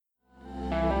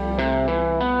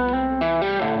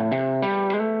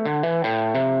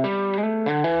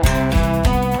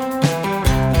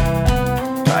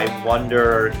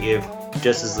wonder if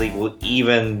Justice League will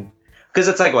even, because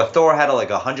it's like what Thor had like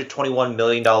 $121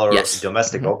 million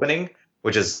domestic opening,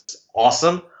 which is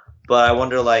awesome. But I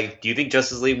wonder, like, do you think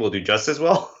Justice League will do just as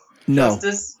well? No,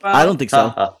 I don't think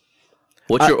so.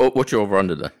 What's your over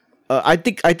under then? I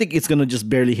think it's gonna just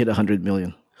barely hit 100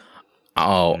 million.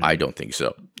 Oh, I don't think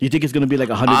so. You think it's gonna be like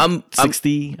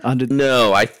 160, 100?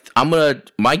 No, I'm gonna.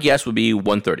 My guess would be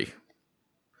 130.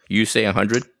 You say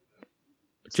 100?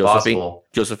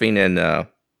 Josephine and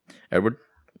Edward.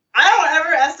 I don't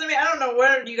ever estimate. I don't know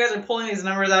where you guys are pulling these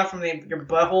numbers out from your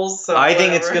buttholes. So I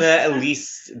think it's gonna at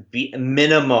least be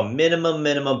minimum,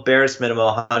 barest minimum,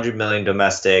 100 million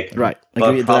domestic. Right,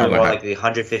 but probably more like the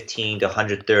 115 to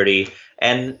 130.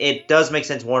 And it does make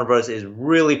sense. Warner Bros. Is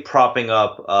really propping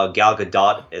up Gal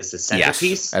Gadot as the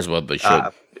centerpiece, as well they should.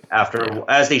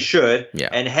 As they should. Yeah.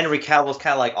 And Henry Cavill's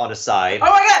kind of like on the side. Oh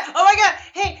my god!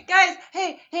 Hey guys!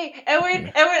 Hey,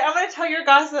 Edward! I'm gonna tell your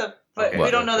gossip, but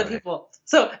we don't know the people.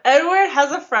 So Edward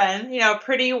has a friend,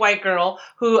 pretty white girl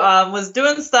who was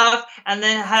doing stuff, and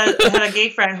then had a gay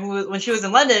friend who, when she was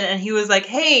in London, and he was like,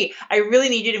 "Hey, I really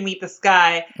need you to meet this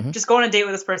guy. Just go on a date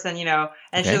with this person,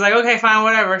 And she was like, "Okay, fine,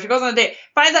 whatever." She goes on a date,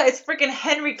 finds out it's freaking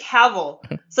Henry Cavill.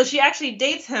 So she actually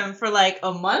dates him for like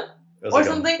a month or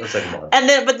something. And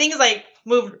then, but things like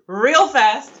moved real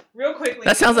fast, real quickly.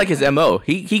 That sounds like his MO.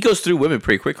 He goes through women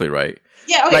pretty quickly, right?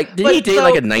 Yeah, okay. Like, did he date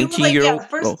like a 19-year-old?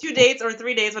 First 2 dates or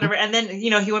 3 dates, whatever, and then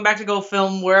he went back to go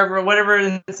film whatever,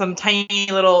 in some tiny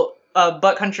little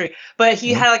butt country. But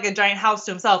he had like a giant house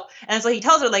to himself, and so he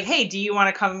tells her like, "Hey, do you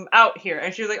want to come out here?"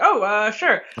 And she was like, "Oh,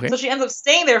 sure." Okay. So she ends up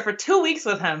staying there for 2 weeks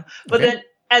with him. But then,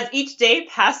 as each day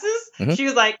passes, she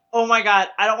was like, "Oh my god,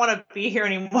 I don't want to be here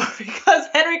anymore because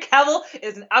Henry Cavill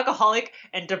is an alcoholic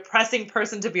and depressing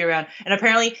person to be around, and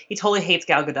apparently he totally hates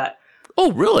Gal Gadot."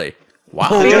 Oh, really? Wow.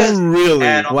 Oh, really?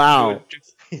 Wow.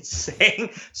 Insane.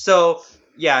 So,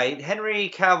 yeah,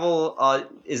 Henry Cavill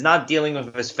is not dealing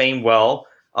with his fame well.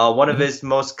 One of his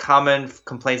most common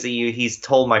complaints that he's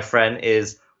told my friend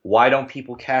is, "Why don't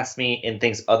people cast me in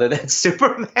things other than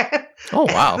Superman?" Oh,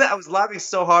 wow. And I was laughing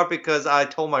so hard because I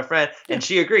told my friend, and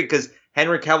she agreed, because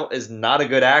Henry Cavill is not a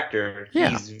good actor.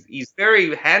 Yeah. He's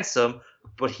very handsome,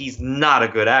 but he's not a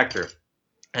good actor.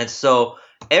 And so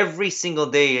every single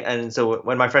day, and so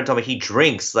when my friend told me he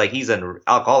drinks, like he's an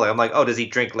alcoholic, I'm like, "Oh, does he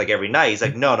drink like every night?" He's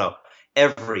like, no,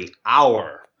 every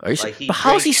hour. But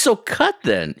how is he so cut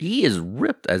then? He is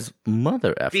ripped as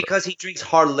mother effer. Because he drinks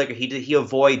hard liquor. He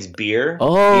avoids beer.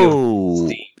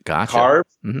 Oh, gotcha.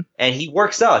 Carbs, and he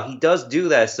works out. He does do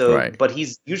that. So, but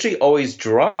he's usually always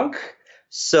drunk.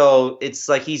 So it's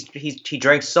like he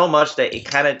drinks so much that it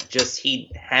kind of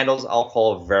he handles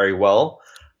alcohol very well.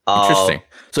 Interesting.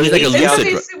 So he's like a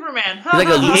lucid Superman. He's like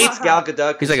he hates Gal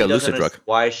Gadot. He's like a lucid drug.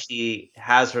 Why she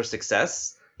has her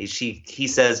success? He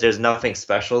says there's nothing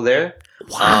special there.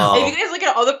 Wow. If you guys look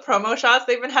at all the promo shots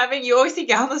they've been having, you always see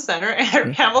Gal in the center and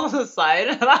Henry Cavill on the side,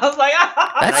 and I was like,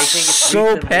 That's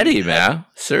so petty, man.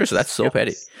 Seriously, that's so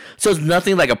petty. So it's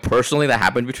nothing like a personal thing that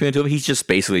happened between the two of them. He's just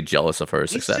basically jealous of her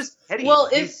success. Just petty. Well,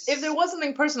 if there was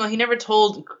something personal, he never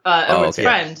told Edward's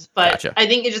friend. But Gotcha. I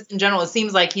think it just in general, it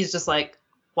seems like he's just like,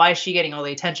 why is she getting all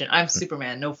the attention? I'm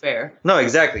Superman, no fair. No,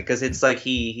 exactly, because it's like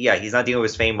he's not dealing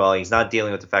with his fame well. He's not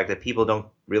dealing with the fact that people don't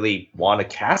really want to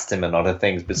cast him in other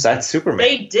things besides Superman.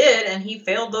 They did, and he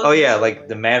failed those. Oh yeah, like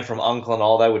The Man from U.N.C.L.E. and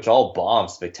all that, which all bombed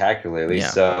spectacularly. Yeah.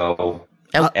 So.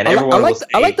 I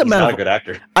like the man. Not a good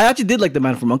actor. I actually did like The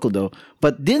Man from U.N.C.L.E. though,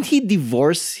 but didn't he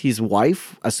divorce his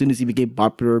wife as soon as he became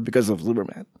popular because of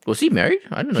Superman? Was he married?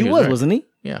 I don't know. He was, wasn't he?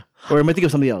 Yeah. Or am I thinking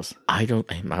of somebody else? I don't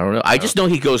know. I just know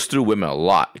he goes through women a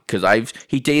lot because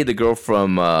he dated the girl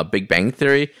from Big Bang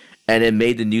Theory, and it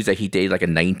made the news that he dated like a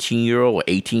 19-year-old or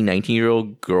 18,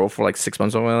 19-year-old girl for like 6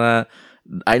 months, something like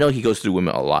that. I know he goes through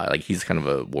women a lot. Like he's kind of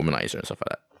a womanizer and stuff like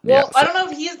that. Well, I don't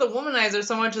know if he's the womanizer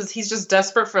so much as he's just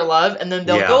desperate for love, and then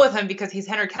they'll go with him because he's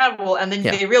Henry Cavill, and then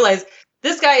they realize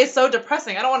this guy is so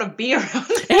depressing. I don't want to be around him.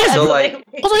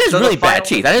 Also, he has really bad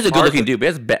teeth. I know he's a good-looking dude, but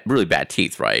he has really bad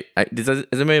teeth, right? Has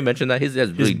anybody mentioned that? He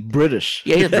has really British.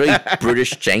 Yeah, he has really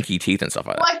British, janky teeth and stuff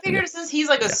like that. Well, I figured since he's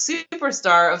like a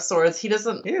superstar of sorts, he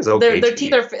doesn't. He has okay their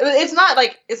teeth are. It's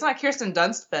not Kirsten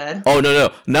Dunst fed. Oh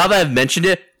no! Now that I've mentioned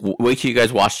it, wait till you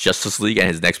guys watch Justice League and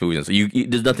his next movie. And so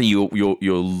there's nothing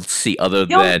you'll see other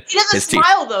than he doesn't his teeth.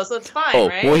 smile though, so it's fine.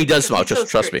 Right? Well, he does smile. Just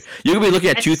trust me. You're gonna be looking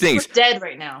at two things. Dead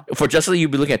right now. For Justice League,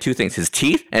 you'll be looking at two things: his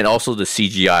teeth and also the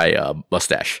CGI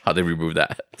mustache. How they remove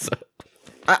that. So.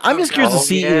 I'm just curious to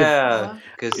see. Yeah,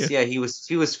 because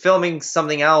he was filming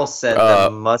something else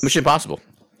and Mission Impossible.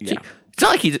 Yeah. It's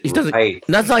not like he doesn't. Right.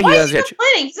 That's not like Why he is he doesn't.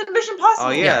 complaining? He's in Mission Impossible.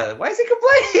 Oh yeah. Why is he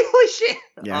complaining? Holy shit.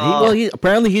 Yeah,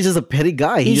 apparently he's just a petty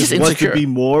guy. He He's just just wants to insecure. be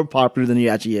more popular than he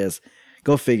actually is.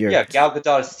 Go figure. Yeah, Gal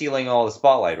Gadot is stealing all the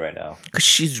spotlight right now. Because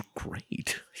she's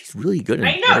great. She's really good.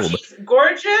 I know she's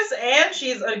gorgeous,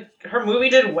 and her movie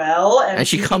did well, and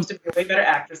she she comes seems to be a way better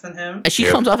actress than him. And she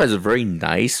comes off as a very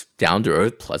nice, down to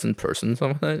earth, pleasant person.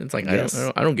 Something like that. It's like Yes.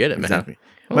 I don't get it, man. Exactly.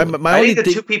 Oh. My I only think the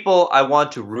thing, two people I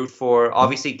want to root for,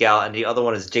 obviously Gal, and the other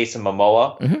one is Jason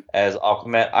Momoa as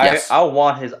Aquaman. Yes. I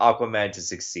want his Aquaman to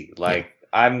succeed. Like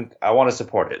I want to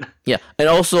support it. Yeah, and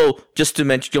also just to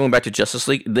mention, going back to Justice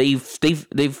League, they've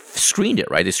screened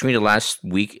it, right? They screened it last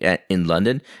week in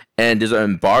London, and there's an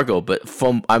embargo. But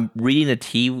from I'm reading the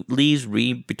tea leaves,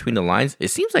 read between the lines, it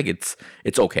seems like it's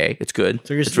okay, it's good.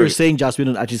 so you're, It's you're very- saying Joss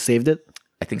Whedon actually saved it?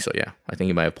 I think so. Yeah, I think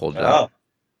he might have pulled it Oh. out.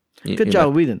 Good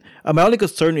job, Whedon. My only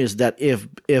concern is that if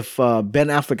Ben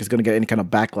Affleck is going to get any kind of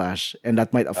backlash, and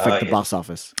that might affect the yeah. box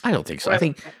office. I don't think so. I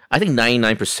think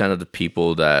 99% of the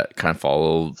people that kind of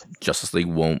follow Justice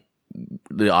League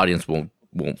the audience won't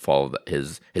follow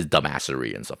his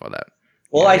dumbassery and stuff like that.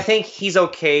 Well, Yeah. I think he's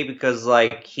okay because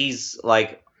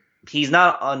he's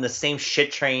not on the same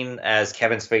shit train as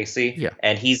Kevin Spacey. Yeah.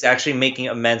 And he's actually making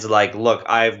amends like, look,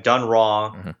 I've done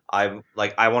wrong. I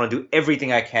want to do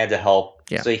everything I can to help.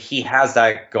 Yeah. So he has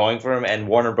that going for him, and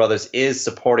Warner Brothers is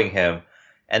supporting him.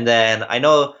 And then I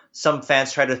know some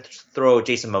fans try to throw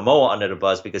Jason Momoa under the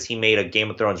bus because he made a Game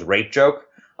of Thrones rape joke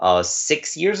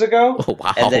 6 years ago. Oh,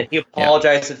 wow. And then he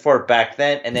apologized for it back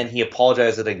then, and then he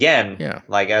apologized it again. Yeah.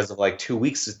 Like as of like 3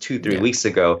 weeks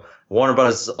ago. Warner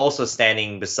Brothers is also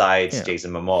standing besides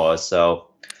Jason Momoa, so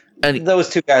And- those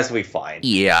two guys will be fine.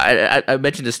 Yeah, I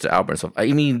mentioned this to Albert and stuff.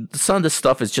 I mean, some of this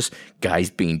stuff is just guys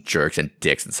being jerks and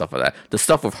dicks and stuff like that. The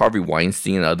stuff with Harvey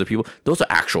Weinstein and other people, those are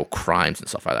actual crimes and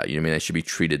stuff like that. You know what I mean? They should be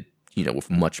treated, with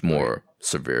much more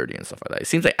severity and stuff like that. It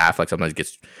seems like Affleck sometimes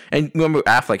gets, and remember,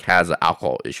 Affleck has an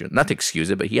alcohol issue. Not to excuse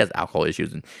it, but he has alcohol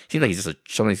issues, and it seems like he's just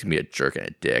sometimes gonna be a jerk and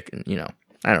a dick, and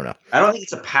I don't know. I don't think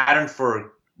it's a pattern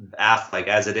for Affleck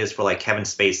as it is for like Kevin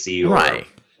Spacey or Right?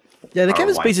 Yeah, the Or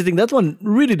Kevin why? Spacey thing, that one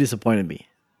really disappointed me.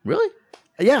 Really?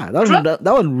 Yeah, that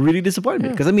one really disappointed me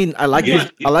because I mean I like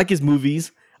his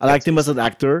movies. I liked him as an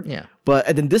actor. Yeah. But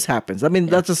and then this happens. I mean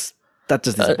that just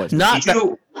disappoints me. Not Did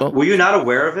you, were you not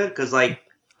aware of it? Because like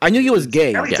I knew he was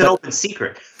gay. apparently it's an open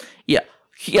secret. Yeah.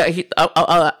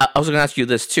 I was going to ask you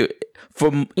this too.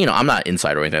 From I'm not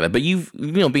inside or anything like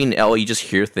that, but being in LA, you just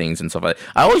hear things and stuff like that.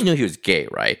 I always knew he was gay,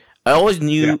 right? I always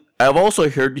knew. Yeah. I've also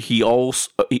heard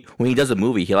when he does a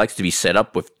movie, he likes to be set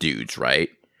up with dudes, right?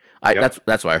 Yep.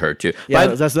 That's what I heard too. Yeah,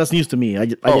 But that's news to me. I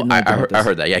didn't know about this. I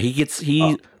heard that. Yeah,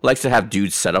 he likes to have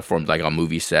dudes set up for him like on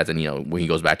movie sets, and when he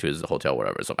goes back to his hotel,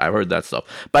 whatever. So I've heard that stuff,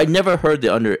 but I never heard the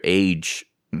underage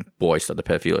boy stuff, the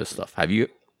pedophilia stuff. Have you?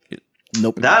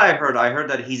 Nope. That I heard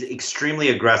that he's extremely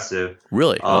aggressive.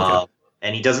 Really? Okay.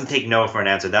 And he doesn't take no for an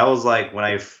answer. That was like when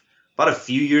about a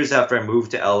few years after I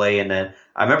moved to LA, and then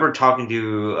I remember talking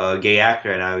to a gay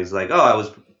actor, and I was like, I was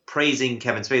praising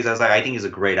Kevin Spacey. I was like, I think he's a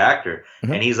great actor,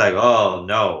 and he's like, oh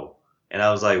no, and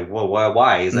I was like, well,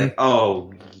 why? He's like,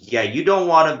 oh yeah, you don't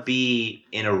want to be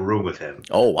in a room with him.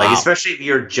 Oh wow. Like especially if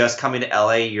you're just coming to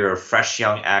LA, you're a fresh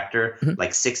young actor,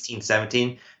 like 16,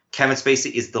 17. Kevin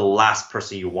Spacey is the last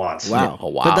person you want. Wow. Oh,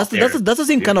 wow. But that's the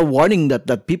same kind of warning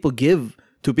that people give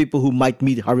to people who might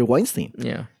meet Harvey Weinstein.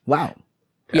 Yeah. Wow.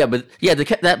 Yeah, but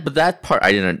that part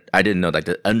I didn't know, like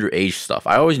the underage stuff.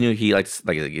 I always knew he likes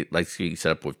to be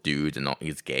set up with dudes and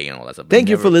he's gay and all that stuff. but Thank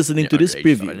you never for listening to the this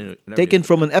underage stuff. I preview, never taken knew.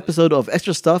 from an episode of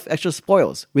Extra Stuff, Extra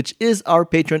Spoils, which is our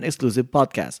Patreon exclusive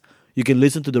podcast. You can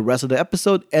listen to the rest of the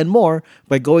episode and more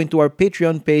by going to our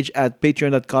Patreon page at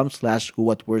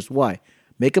patreon.com/whowhatwhereswhy.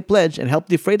 Make a pledge and help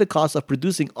defray the cost of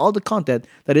producing all the content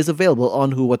that is available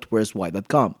on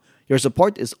whowhatwhereswhy.com. Your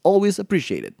support is always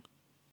appreciated.